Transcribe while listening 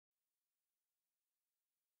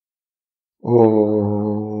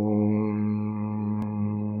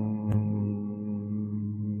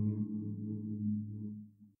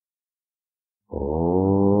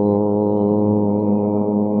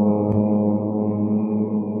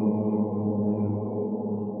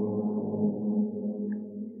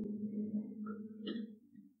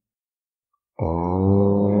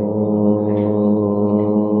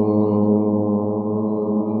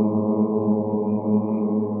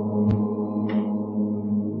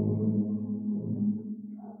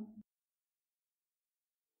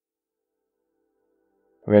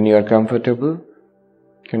When you are comfortable,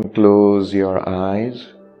 you can close your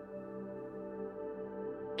eyes.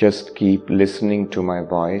 Just keep listening to my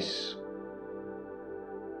voice.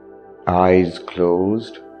 Eyes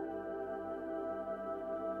closed,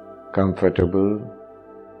 comfortable,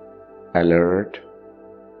 alert,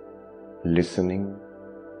 listening,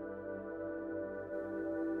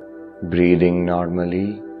 breathing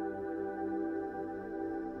normally.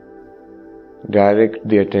 Direct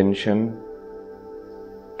the attention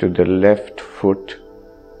to the left foot,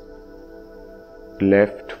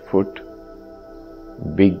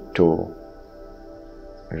 big toe.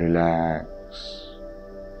 Relax.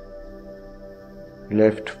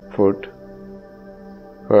 Left foot,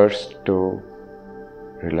 first toe,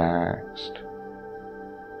 relaxed.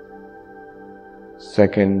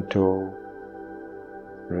 Second toe,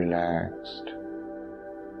 relaxed.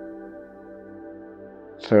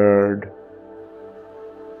 Third,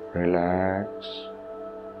 relax.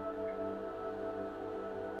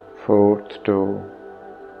 Fourth toe,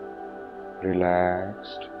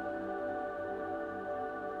 relaxed.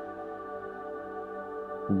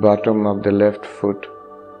 Bottom of the left foot,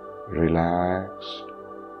 relaxed.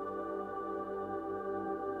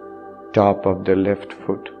 Top of the left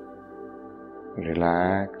foot,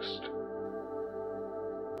 relaxed.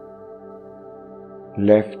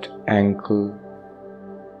 Left ankle,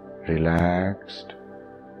 relaxed.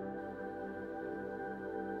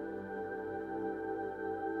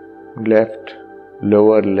 Left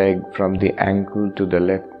lower leg from the ankle to the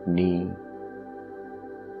left knee,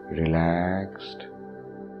 relaxed.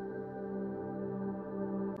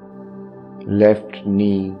 Left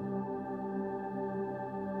knee,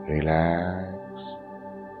 relax.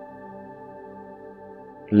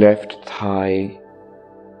 Left thigh,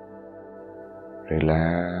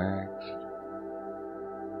 relax.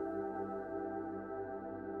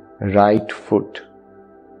 Right foot,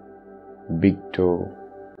 big toe,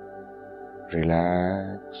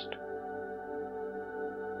 relaxed.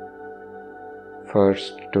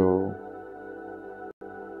 First toe,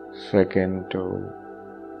 second toe,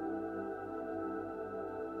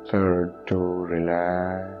 third toe,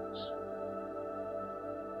 relax.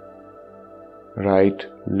 Right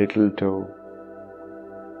little toe,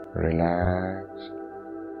 relax.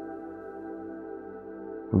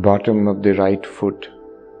 Bottom of the right foot,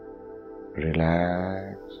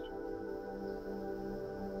 relax.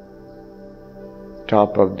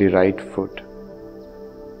 Top of the right foot,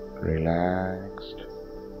 relaxed.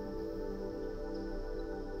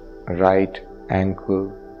 Right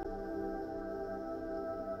ankle,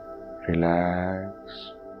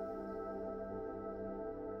 relax.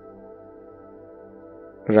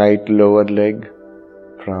 Right lower leg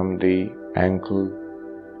from the ankle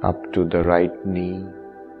up to the right knee,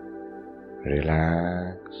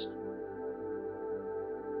 relax.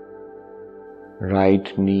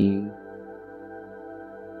 Right knee,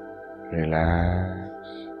 relax.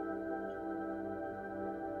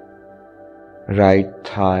 Right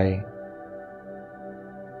thigh,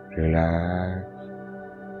 relax.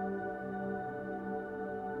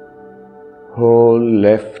 Whole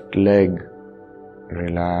left leg,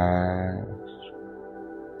 relax.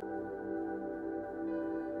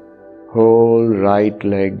 Whole right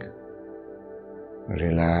leg,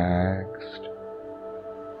 relaxed.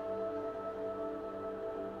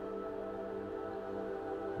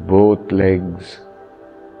 Both legs,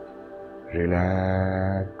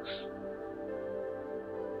 relax.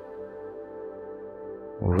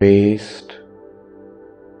 Waist,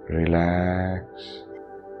 relax.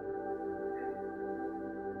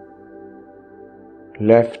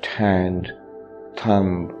 Left hand,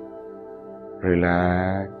 thumb,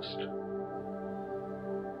 relaxed.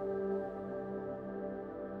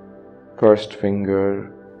 First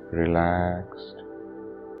finger, relaxed.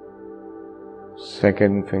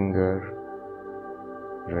 Second finger,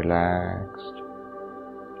 relaxed.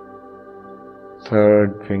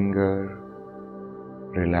 Third finger,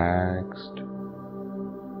 relaxed.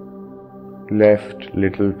 Left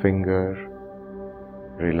little finger,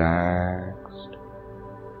 relaxed.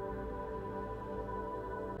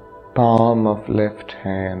 Palm of left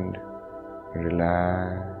hand,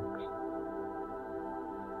 relaxed.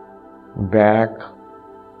 Back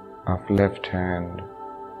of left hand,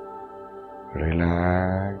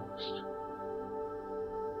 relaxed.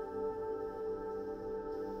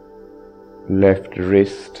 Left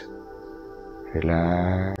wrist,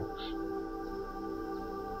 relaxed.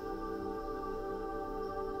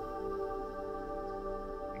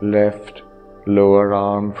 Left lower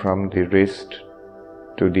arm from the wrist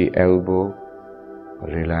to the elbow,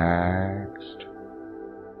 relaxed.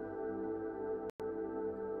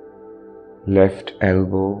 Left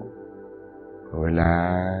elbow,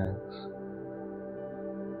 relaxed.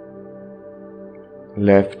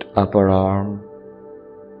 Left upper arm,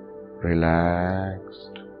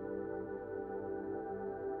 relaxed.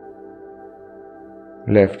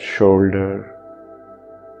 Left shoulder,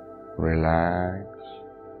 relaxed.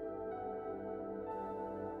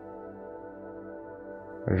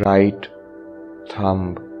 Right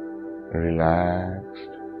thumb, relaxed.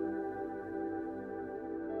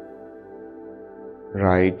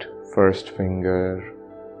 Right first finger,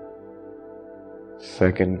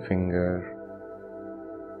 second finger,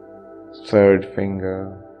 third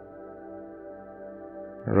finger,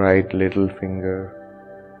 right little finger,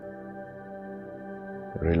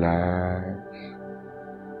 relax.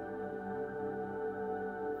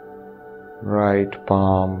 Right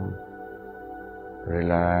palm,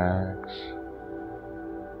 relax.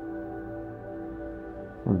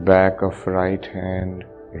 Back of right hand,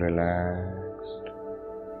 relaxed.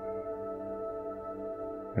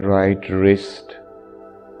 Right wrist,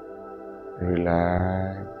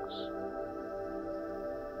 relax.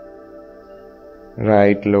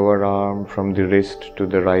 Right lower arm from the wrist to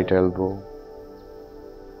the right elbow,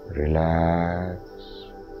 relax.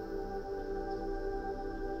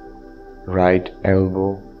 Right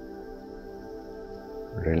elbow,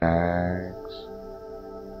 relax.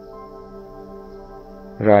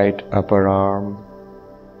 Right upper arm,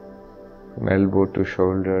 from elbow to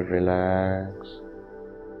shoulder, relax.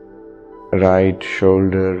 Right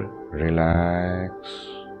shoulder, relax.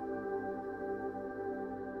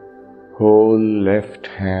 Whole left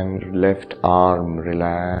hand, left arm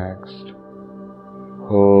relaxed.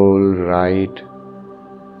 Whole right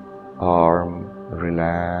arm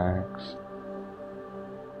relaxed.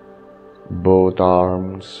 Both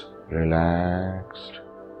arms relaxed.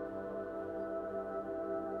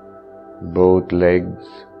 Both legs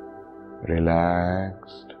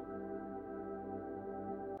relaxed.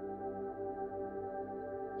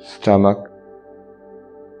 Stomach,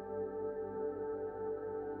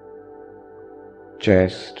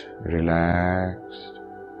 chest relaxed.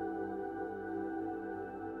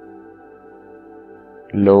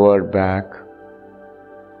 Lower back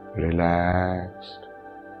relaxed.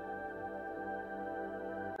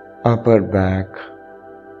 Upper back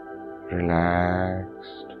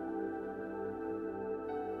relaxed.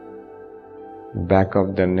 Back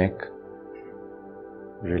of the neck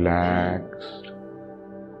relaxed.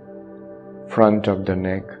 Front of the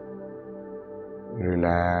neck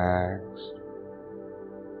relaxed.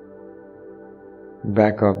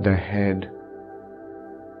 Back of the head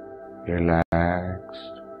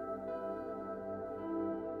relaxed.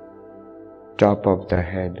 Top of the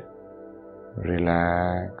head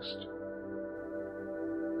relaxed.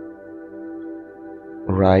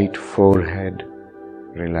 Right forehead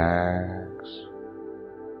relaxed.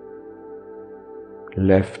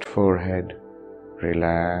 Left forehead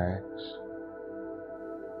relaxed.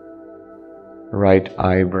 Right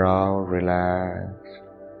eyebrow relaxed.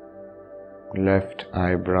 Left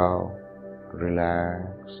eyebrow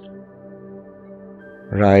relaxed.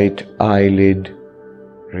 Right eyelid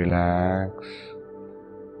relax.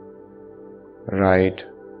 Right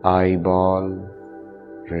eyeball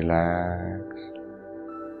relax.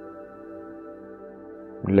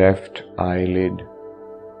 Left eyelid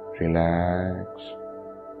relax.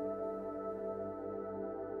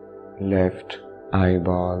 Left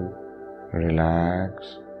eyeball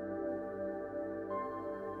relax.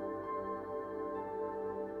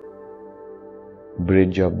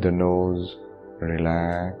 Bridge of the nose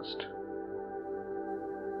relaxed.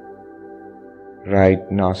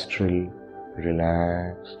 Right nostril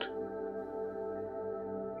relaxed.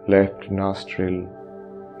 Left nostril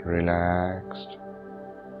relaxed.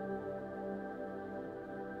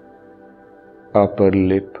 Upper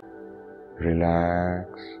lip relax.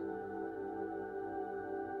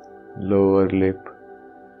 Lower lip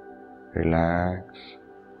relax.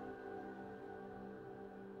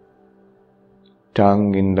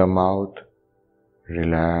 Tongue in the mouth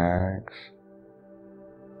relax.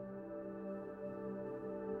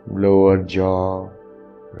 Lower jaw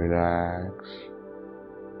relax.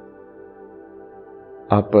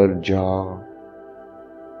 Upper jaw,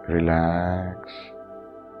 relax.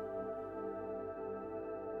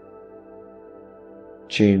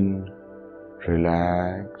 Chin,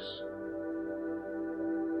 relax.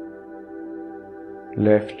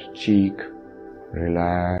 Left cheek,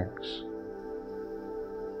 relax.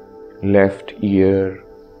 Left ear,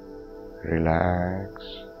 relax.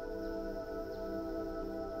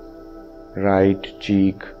 Right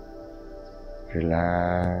cheek,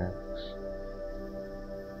 relax.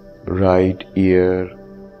 Right ear,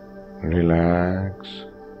 relax.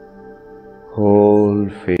 Whole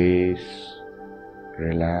face,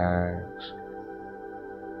 relax.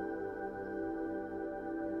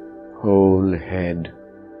 Whole head,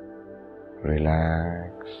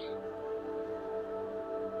 relax.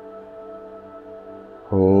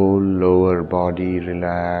 Whole lower body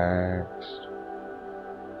relaxed.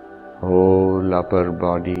 Whole upper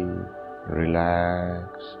body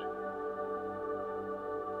relaxed.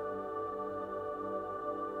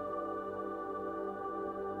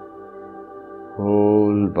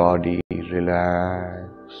 Whole body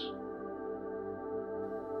relaxed.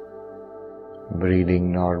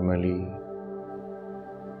 Breathing normally.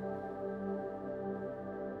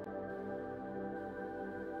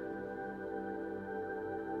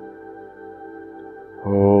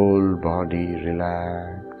 Whole body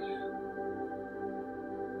relax.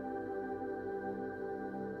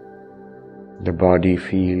 The body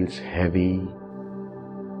feels heavy,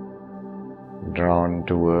 drawn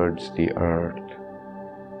towards the earth.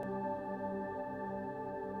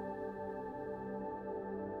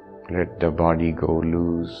 Let the body go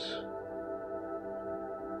loose.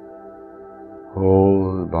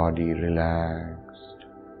 Whole body relaxed.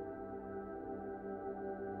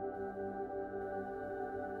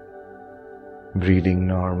 Breathing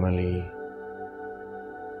normally.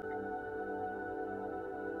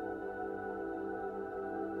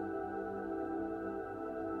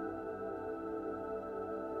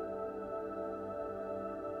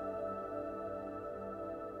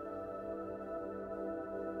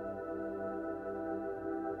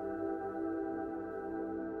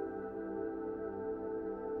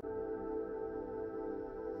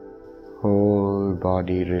 Whole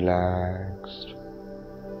body relaxed,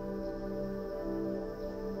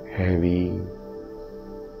 heavy,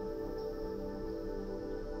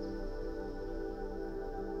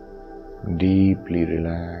 deeply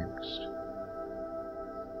relaxed.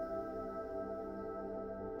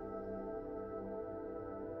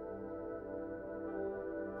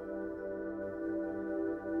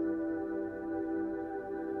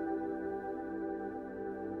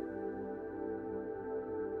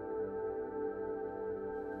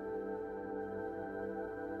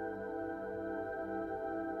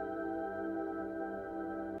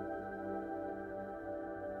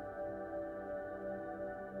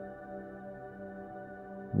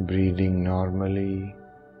 Breathing normally.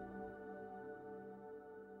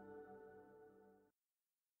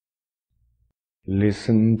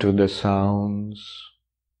 Listen to the sounds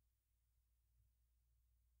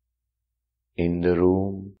in the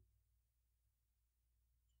room,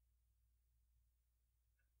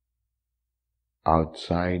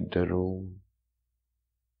 outside the room.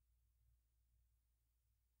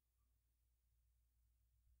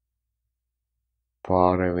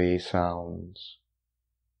 Far away sounds.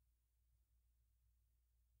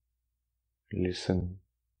 Listen.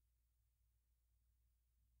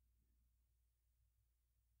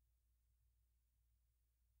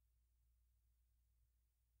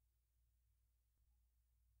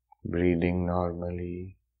 Breathing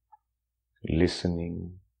normally,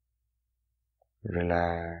 listening,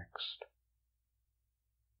 relaxed.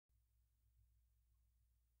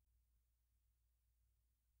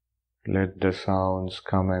 Let the sounds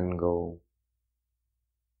come and go.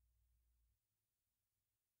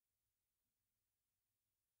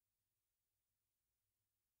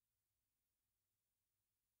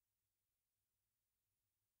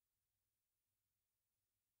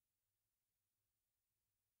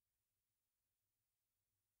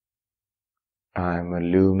 I am a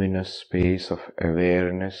luminous space of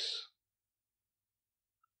awareness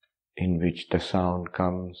in which the sound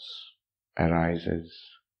comes, arises,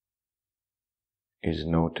 is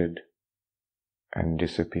noted, and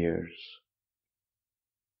disappears.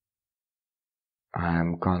 I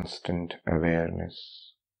am constant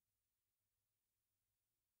awareness.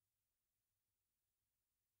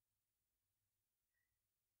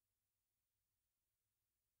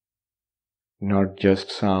 Not just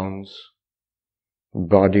sounds,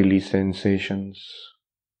 bodily sensations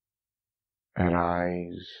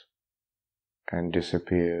arise and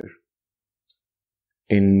disappear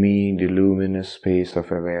In me, the luminous space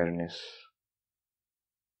of awareness.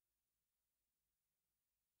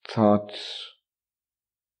 Thoughts,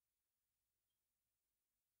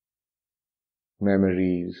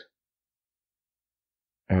 memories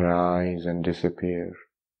arise and disappear.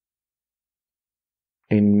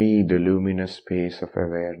 In me, the luminous space of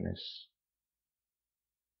awareness.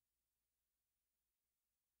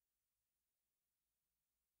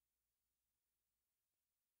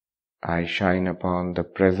 I shine upon the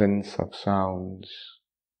presence of sounds,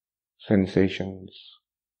 sensations,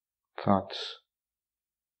 thoughts.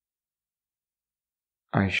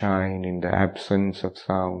 I shine in the absence of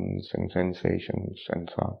sounds and sensations and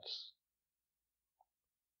thoughts.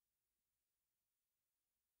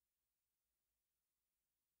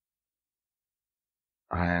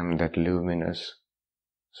 I am that luminous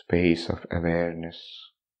space of awareness.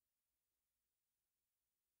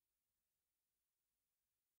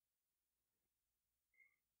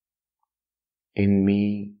 In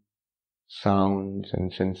me, sounds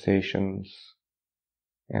and sensations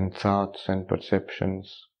and thoughts and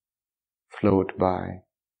perceptions float by.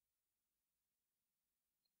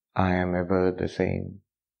 I am ever the same.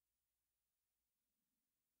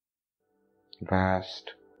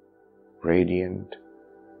 Vast, radiant,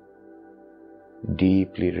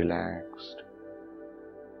 deeply relaxed.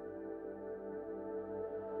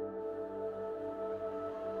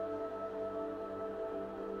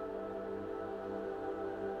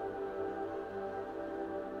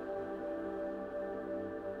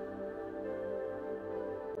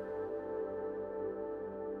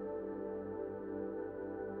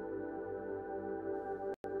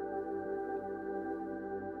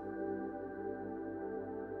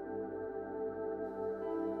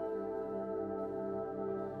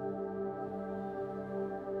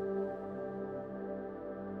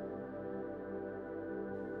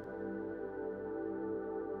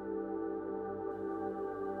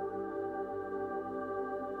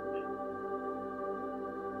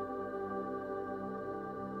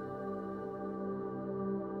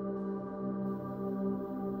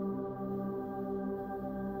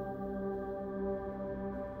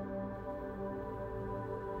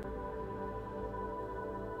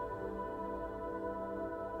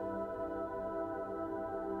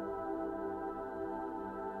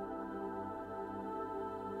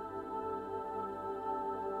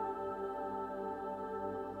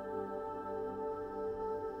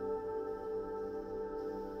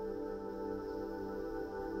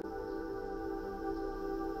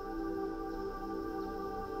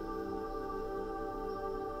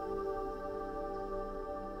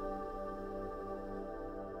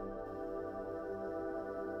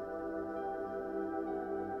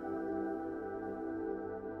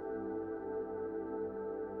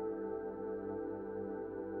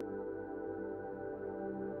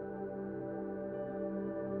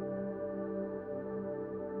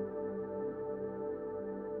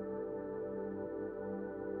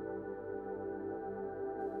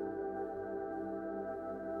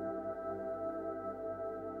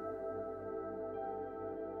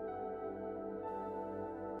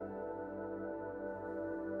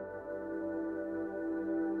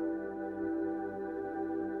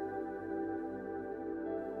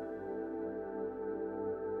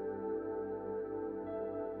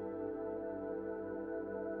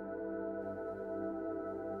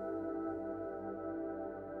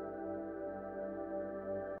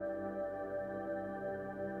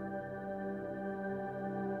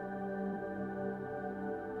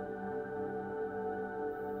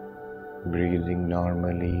 Breathing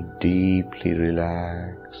normally, deeply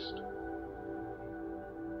relaxed.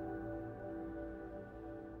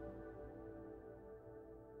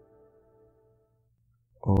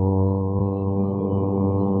 Oh.